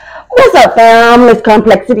What's up, fam? It's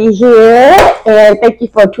Complexity here, and thank you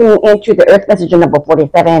for tuning into the Earth Messenger number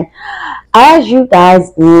 47. As you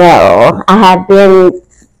guys know, I have been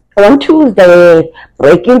on Tuesdays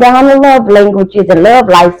breaking down the love languages and love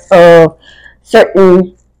lives of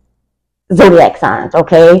certain zodiac signs,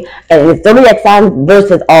 okay? And it's zodiac signs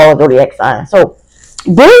versus all zodiac signs. So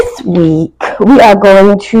this week we are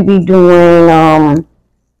going to be doing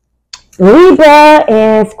Libra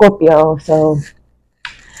and Scorpio. So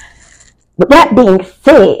with that being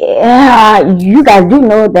said, you guys do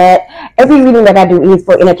know that every reading that I do is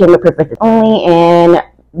for entertainment purposes only, and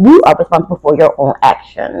you are responsible for your own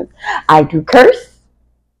actions. I do curse.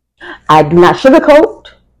 I do not sugarcoat.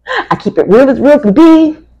 I keep it real as real can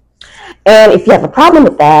be. And if you have a problem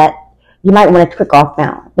with that, you might want to click off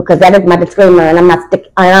now, because that is my disclaimer, and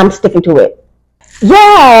I'm sticking to it.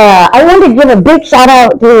 Yeah, I wanted to give a big shout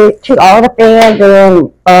out to all the fans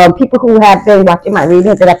and people who have been watching my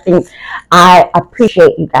readings, and I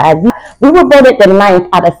appreciate you guys. We were voted the 9th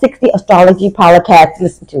out of 60 astrology podcasts to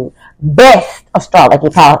listen to. Best astrology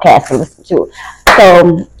podcast to listen to.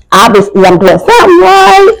 So obviously I'm doing something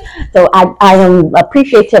right. So I am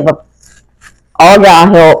appreciative of all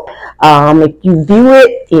y'all help. If you do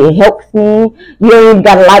it, it helps me. You ain't even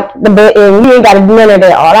gotta like the button. You ain't gotta do none of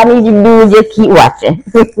that. All I need you to do is just keep watching.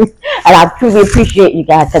 And I truly appreciate you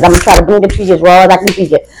guys, because I'm gonna try to bring it to you as well as I can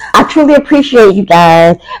teach it. I truly appreciate you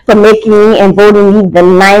guys for making me and voting me the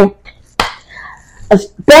 9th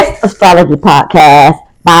best astrology podcast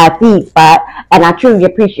by Feed Spot. And I truly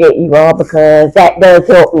appreciate you all, because that does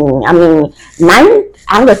help me. I mean, 9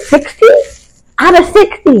 out of 60? Out of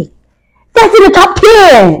 60. That's in the top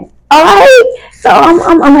 10. All right, so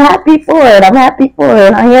I'm happy for it. I'm happy for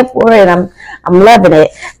it. I'm here for it. I'm loving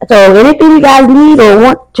it. So anything you guys need or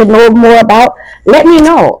want to know more about, let me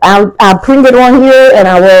know. I'll print it on here, and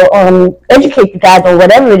I will educate you guys on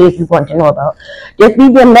whatever it is you want to know about. Just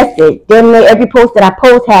leave me a message. Then every post that I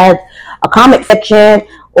post has a comment section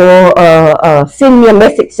or send me a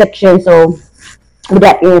message section. So with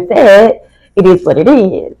that being said, it is what it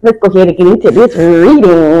is. Let's go ahead and get into this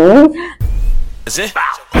reading. Is it?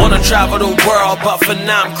 Wanna travel the world, but for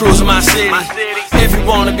now I'm cruising my city. If you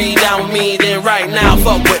wanna be down with me, then right now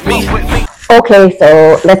fuck with me. Okay,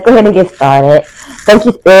 so let's go ahead and get started. Thank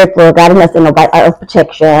you, Spirit, for guiding us in the right art of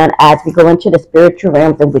protection as we go into the spiritual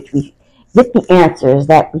realms in which we get the answers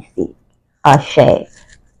that we seek. Ashe.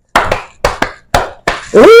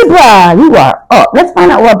 Libra, you are up. Let's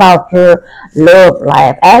find out more about your love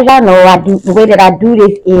life. As y'all know, the way that I do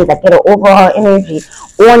this is I get an overall energy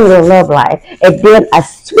on your love life, and then I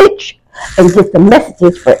switch and get the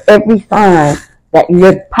messages for every sign that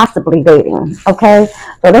you're possibly dating. Okay,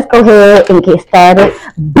 so let's go ahead and get started.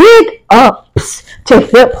 Big ups to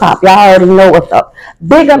hip hop. Y'all already know what's up.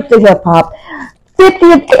 Big ups to hip hop.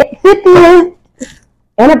 50th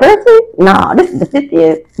anniversary? No, this is the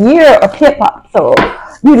 50th year of hip hop. So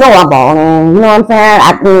you know I'm balling. You know what I'm saying?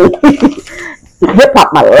 I mean, hip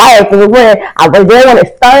hop, my life. I was there when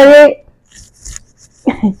it started.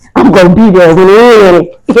 I'm gonna be there when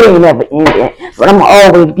it ain't never ending, but I'm gonna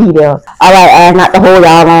always be there. All right, not to hold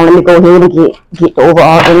y'all on. Let me go ahead and get the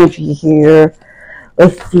overall energy here.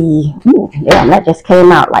 Let's see. Yeah, that just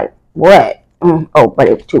came out like what? Oh, but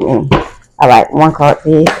it was too many. All right, one card,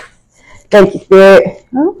 please. Thank you, Spirit.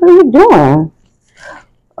 Oh, what are you doing?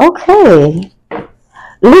 Okay.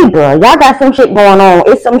 Libra, y'all got some shit going on.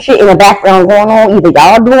 It's some shit in the background going on. Either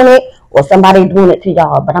y'all doing it or somebody doing it to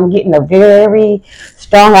y'all. But I'm getting a very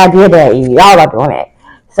strong idea that y'all are doing it.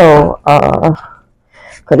 So,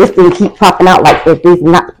 because this thing keep popping out like this. This is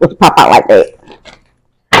not supposed to pop out like that.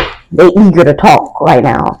 They eager to talk right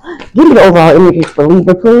now. Give me the overall images for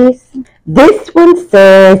Libra, please. This one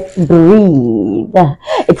says, breathe.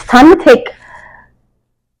 It's time to take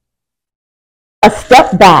a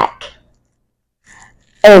step back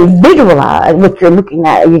and visualize what you're looking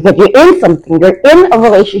at. Because you're in something. You're in a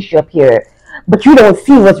relationship here, but you don't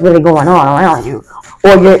see what's really going on around you.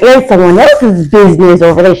 Or you're in someone else's business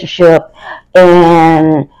or relationship,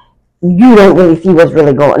 and you don't really see what's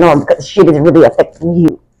really going on because shit is really affecting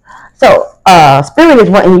you. So, Spirit is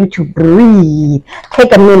wanting you to breathe.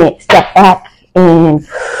 Take a minute, step back, and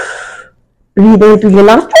breathe in through your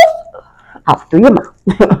nostrils, out through your mouth,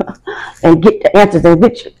 and get the answers in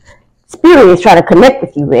which Spirit is trying to connect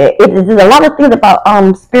with you. There's a lot of things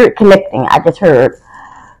about Spirit connecting. I just heard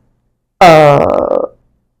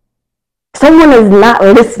someone is not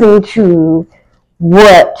listening to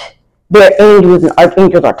what their angels and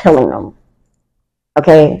archangels are telling them.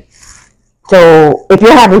 Okay? So if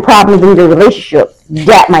you're having problems in your relationship,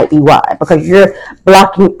 that might be why. Because you're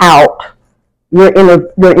blocking out your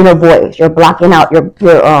inner voice. You're blocking out your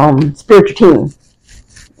spiritual team.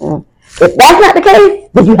 If that's not the case,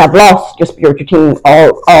 then you have lost your spiritual team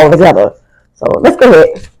all together. So let's go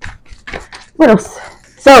ahead. What else?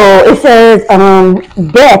 So it says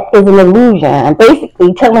death is an illusion,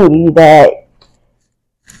 basically telling you that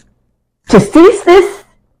to cease this,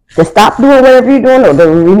 to stop doing whatever you're doing, or to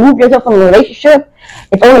remove yourself from a relationship,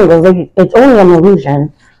 it's only an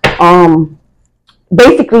illusion.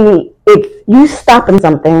 Basically, it's you stopping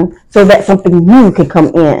something so that something new can come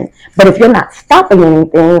in. But if you're not stopping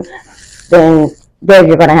anything, then there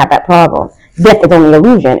you're going to have that problem. Death is only an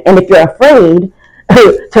illusion, and if you're afraid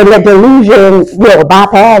to let the illusion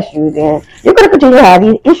bypass you, then you're going to continue to have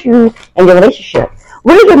these issues in your relationship.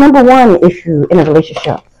 What is your number one issue in a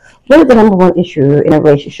relationship? What is the number one issue in a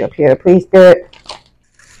relationship here? Please, Spirit.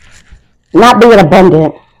 Not being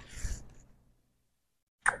abundant.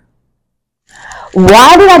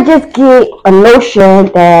 Why did I just get a notion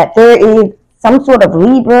that there is some sort of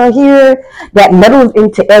Libra here that meddles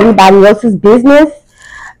into everybody else's business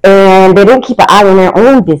and they don't keep an eye on their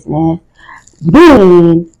own business?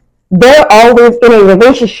 Meaning they're always in a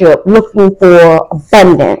relationship looking for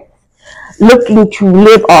abundance, looking to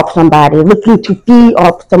live off somebody, looking to feed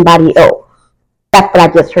off somebody else. That's what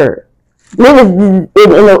I just heard. In a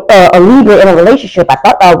Libra in a relationship, I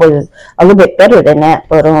thought that was a little bit better than that,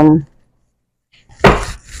 but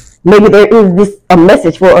maybe there is a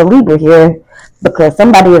message for a Libra here because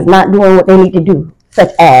somebody is not doing what they need to do,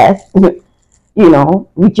 such as,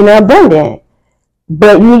 reaching their abundance.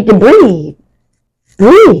 But you need to breathe.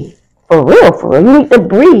 Breathe. For real. You need to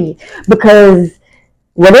breathe because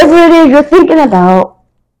whatever it is you're thinking about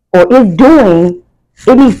or is doing,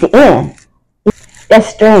 it needs to end. That's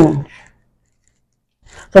strange.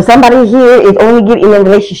 So somebody here is only getting in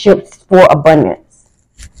relationships for abundance.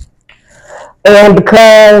 And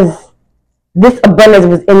because this abundance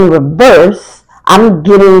was in reverse, I'm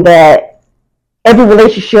getting that every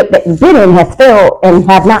relationship that you've been in has failed and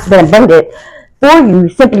have not been abundant for you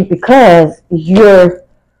simply because you're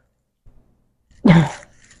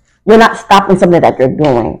not stopping something that you're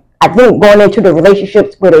doing. I think going into the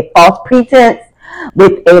relationships with a false pretense,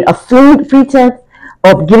 with an assumed pretense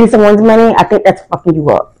of getting someone's money, I think that's fucking you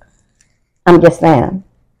up. I'm just saying.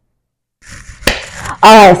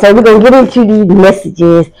 Alright, so we're going to get into these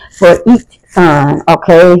messages for each sign,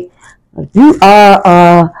 okay? You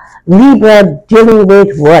are Libra dealing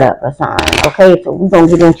with whatever sign, okay? So we're going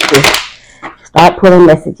to get into this. Start pulling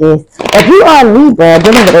messages. If you are Libra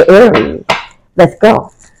dealing with an Aries, let's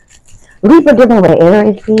go. Libra dealing with an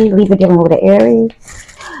Aries, please. Libra dealing with an Aries.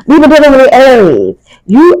 Libra dealing with an Aries.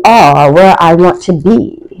 You are where I want to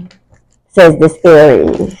be, says this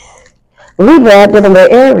Aries. Libra dealing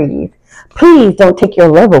with Aries. Please don't take your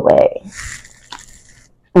love away.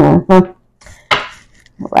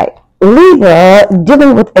 Right. Libra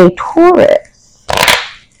dealing with a Taurus.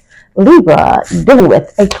 Libra dealing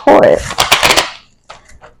with a Taurus.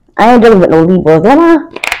 I ain't dealing with no Libras, am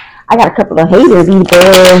I got a couple of haters,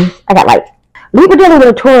 Libras. I got Libra dealing with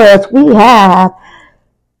a Taurus. We have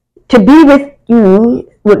to be with you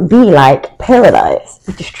would be like paradise,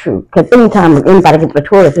 which is true. Because anytime anybody gets with a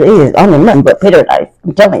Taurus, it is nothing but paradise.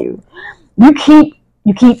 I'm telling you. You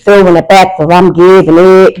keep throwing it back because I'm giving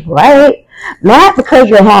it, right? Mad because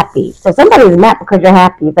you're happy. So somebody's mad because you're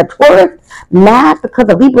happy. If a Taurus mad because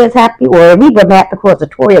a Libra is happy, or a Libra mad because a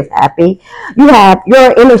Taurus is happy, you have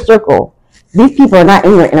your inner circle. These people are not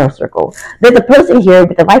in your inner circle. There's a person here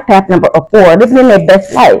with the life path number of 4, living in their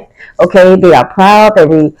best life. Okay, they are proud,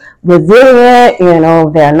 they're resilient,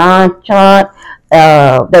 they're nonchalant,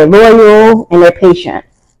 they're loyal, and they're patient.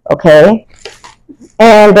 Okay,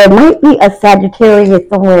 and there might be a Sagittarius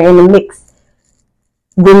somewhere in the mix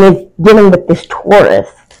when it's dealing with this Taurus.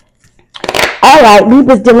 All right,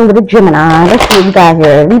 Libra's dealing with a Gemini. Let's see what we got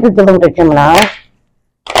here. Libra's dealing with a Gemini.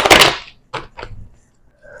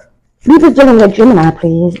 Libra's dealing with a Gemini,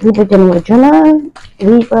 please. Libra's dealing with a Gemini.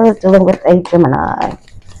 Libra's dealing with a Gemini.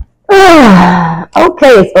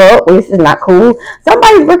 Okay, so this is not cool.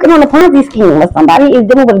 Somebody's working on a Ponzi scheme, or somebody is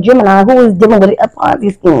dealing with a Gemini who is dealing with a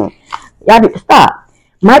Ponzi scheme. Y'all need to stop.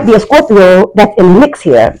 Might be a Scorpio that's in the mix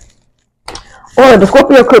here. Or the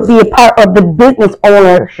Scorpio could be a part of the business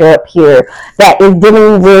ownership here that is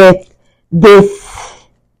dealing with this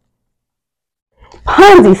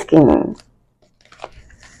Ponzi scheme.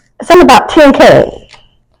 Something about 10K.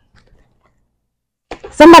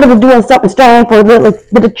 Somebody was doing something strange for a little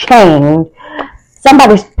bit of change.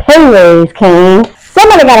 Somebody's pay raise came.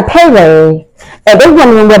 Somebody got a pay raise and they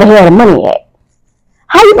wondering where the hell the money at.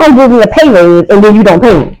 How you gonna give me a pay raise and then you don't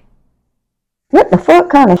pay me? What the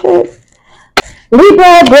fuck kind of shit?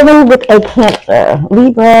 Libra dealing with a Cancer.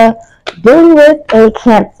 Libra dealing with a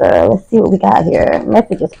Cancer. Let's see what we got here.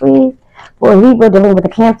 Messages, please, for Libra dealing with a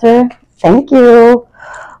Cancer. Thank you.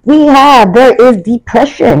 We have, there is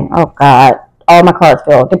depression. Oh, God. All my cards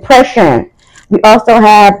fell. Depression. We also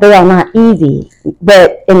have, they are not easy,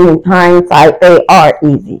 but in hindsight, they are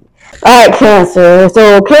easy. All right, Cancer.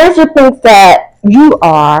 So Cancer thinks that you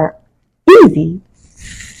are easy.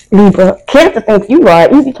 Libra. Cancer thinks you are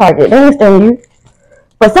an easy target. They understand you.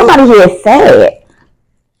 But somebody here is sad.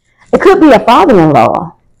 It could be a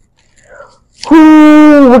father-in-law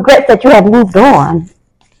who regrets that you have moved on.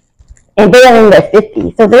 And they're in their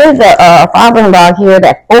 50s. So there's a father-in-law here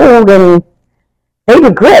that's old and they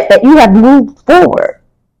regret that you have moved forward.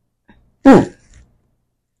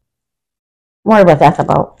 What was that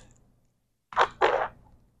about?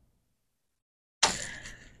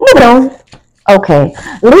 Moving on. Okay.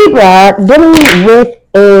 Libra dealing with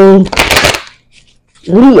a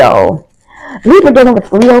Leo. Libra dealing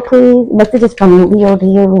with Leo, please. Messages from Leo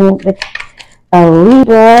dealing with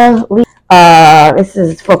Libra. This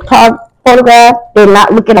is photograph. They're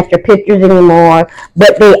not looking at your pictures anymore,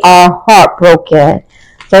 but they are heartbroken.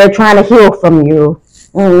 So they're trying to heal from you.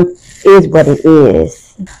 Is what it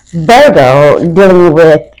is. Virgo dealing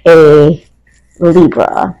with a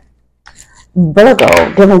Libra.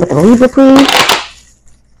 Virgo dealing with a Libra, please.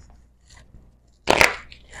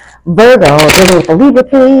 Virgo dealing with a Libra,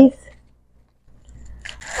 please.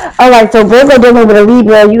 Alright, so Virgo dealing with a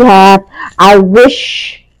Libra, you have, I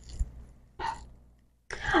wish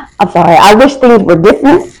things were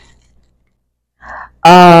different.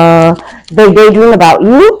 They daydream about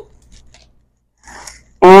you.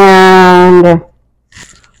 And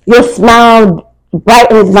your smile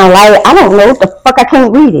brightens my light. I don't know what the fuck, I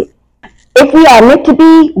can't read it. If we are meant to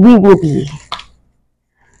be, we will be.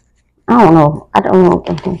 I don't know.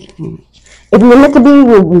 If we're meant to be,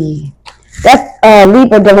 we'll be. That's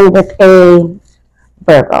Libra dealing with a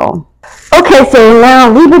Virgo. Okay, so now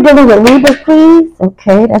Libra dealing with Libra, please.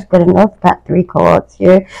 Okay, that's good enough. Got 3 cards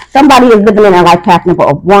here. Somebody is living in a life path number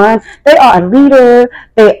of 1. They are a leader.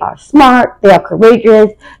 They are smart. They are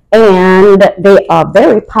courageous. And they are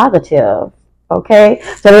very positive. Okay,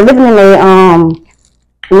 so they're living in a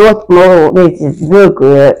North Node, which is real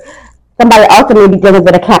good. Somebody also may be dealing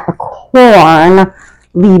with a Capricorn,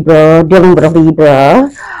 Libra, dealing with a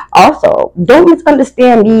Libra. Also, don't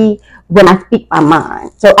misunderstand me when I speak my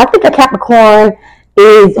mind. So I think a Capricorn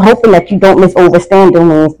is hoping that you don't misunderstand them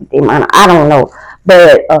when you speak their mind. I don't know.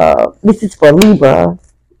 But this is for Libra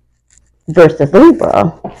versus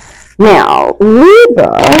Libra. Now,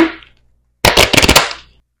 Libra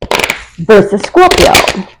versus Scorpio.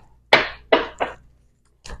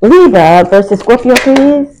 Libra versus Scorpio,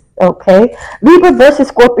 please. Okay. Libra versus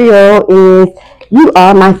Scorpio is, you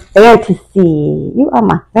are my fantasy. You are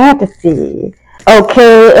my fantasy.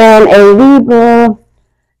 Okay, and a Libra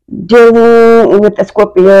dealing with a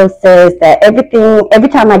Scorpio says that every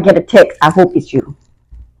time I get a text, I hope it's you.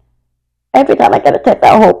 Every time I get a text,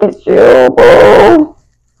 I hope it's you, boo.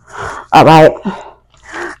 Alright.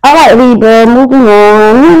 Alright, Libra, moving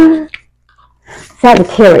on.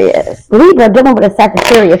 Sagittarius. Libra dealing with a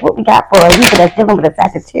Sagittarius. What we got for a Libra that's dealing with a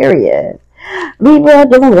Sagittarius? Libra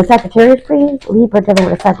dealing with a Sagittarius, please. Libra dealing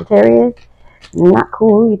with a Sagittarius. Not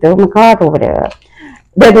cool. You throw my card over there.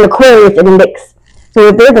 There's an Aquarius in the mix. So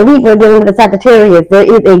if there's a Libra dealing with a Sagittarius, there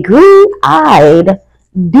is a green-eyed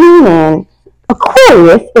demon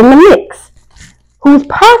Aquarius in the mix who's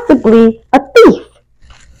possibly a thief.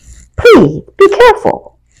 Please, be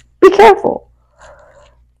careful. Be careful.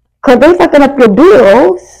 Because they're sucking up your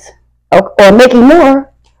bills or making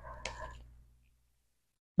more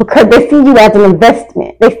because they see you as an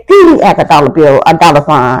investment. They see you as a dollar bill, a dollar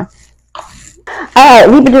sign. Alright,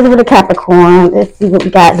 Libra dealing with a Capricorn. Let's see what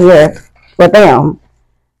we got here for them.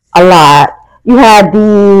 A lot. You have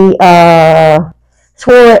the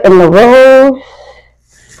Sword and the Rose.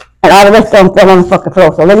 And all the rest of them fell on the fucking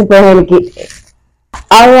floor. So let me go ahead and get this.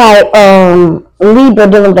 Alright, Libra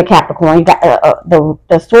dealing with a Capricorn. You got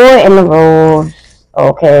the Sword and the Rose.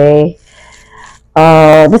 Okay.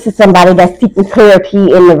 This is somebody that's seeking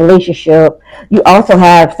clarity in the relationship. You also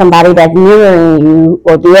have somebody that's mirroring you,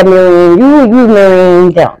 or they're mirroring you, you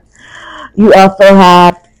mirroring them. You also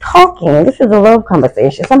have talking. This is a love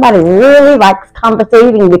conversation. Somebody really likes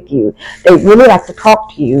conversating with you. They really like to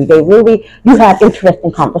talk to you. You have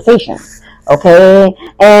interesting conversations. Okay?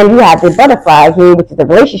 And you have the butterfly here, which is the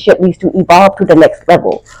relationship needs to evolve to the next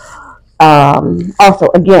level. Also,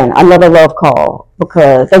 again, another love call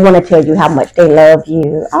because they want to tell you how much they love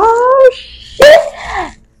you. Oh, shit.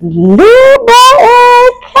 Libra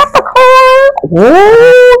and Capricorn.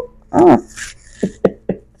 Whoa.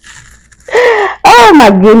 Oh my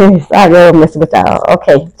goodness, I love messing with y'all.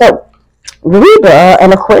 Okay, so Libra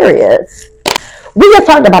and Aquarius. We just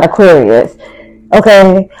talked about Aquarius,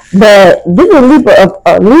 okay? But this is a Libra of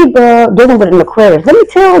Libra dealing with an Aquarius. Let me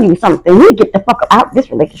tell you something. You need to get the fuck out of this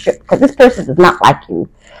relationship because this person does not like you.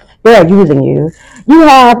 They are using you. You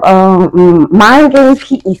have mind games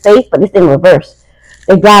keep me safe, but it's in reverse.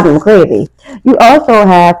 They drive them crazy. You also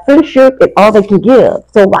have friendship and all they can give.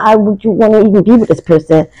 So why would you want to even be with this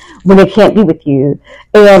person when they can't be with you?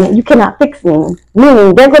 And you cannot fix me.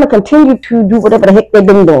 Meaning they're going to continue to do whatever the heck they've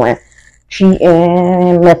been doing.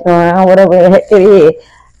 Cheating, messing around, whatever the heck it is.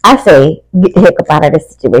 I say get the heck up out of this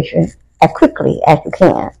situation as quickly as you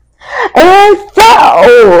can. And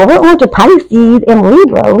so, we're on to Pisces and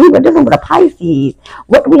Libra. Libra dealing with a Pisces.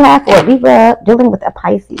 What do we have for Libra dealing with a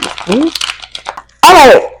Pisces, please?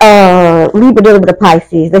 Alright, Libra dealing with a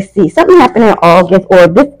Pisces. Let's see. Something happened in August, or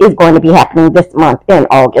this is going to be happening this month in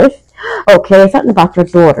August. Okay, something about your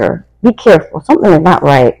daughter. Be careful. Something is not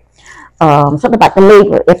right. Something about the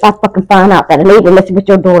neighbor. If I fucking find out that a neighbor messing with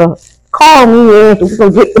your daughter, call me and we're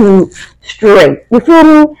going to get them straight. You feel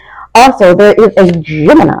me? Also, there is a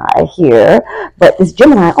Gemini here, but this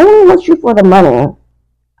Gemini only wants you for the money.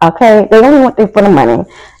 Okay? They only want you for the money.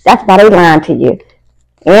 That's why they lying to you.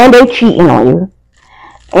 And they cheating on you.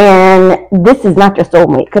 And this is not your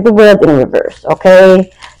soulmate, because it was in reverse, okay?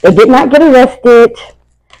 They did not get arrested,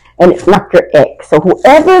 and it's not your ex. So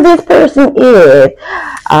whoever this person is,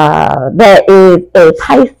 that is a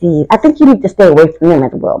Pisces, I think you need to stay away from them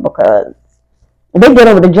as well, because they get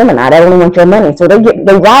over the Gemini. They only want your money. So they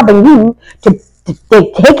robbing you, they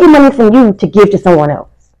take your money from you to give to someone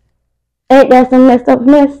else. Ain't that some messed up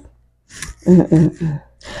mess?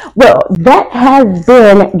 Well, that has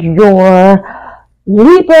been your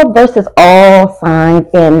Libra versus all signs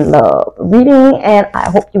in love reading, and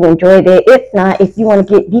I hope you enjoyed it. If not, if you want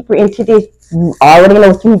to get deeper into this, you already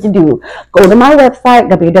know what you need to do. Go to my website,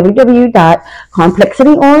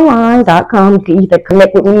 www.complexityonline.com. You can either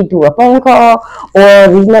connect with me, do a phone call, or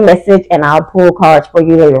leave me a message, and I'll pull cards for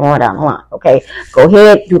you later on down the line. Okay, go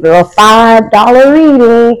ahead, do the little $5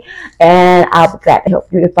 reading, and I'll be glad to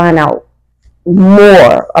help you to find out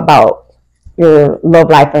more about your love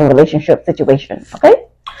life and relationship situation. Okay,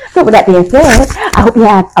 so with that being said, I hope you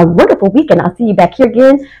have a wonderful week, and I'll see you back here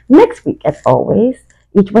again next week. As always,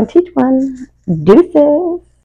 each one teach one. Deuces.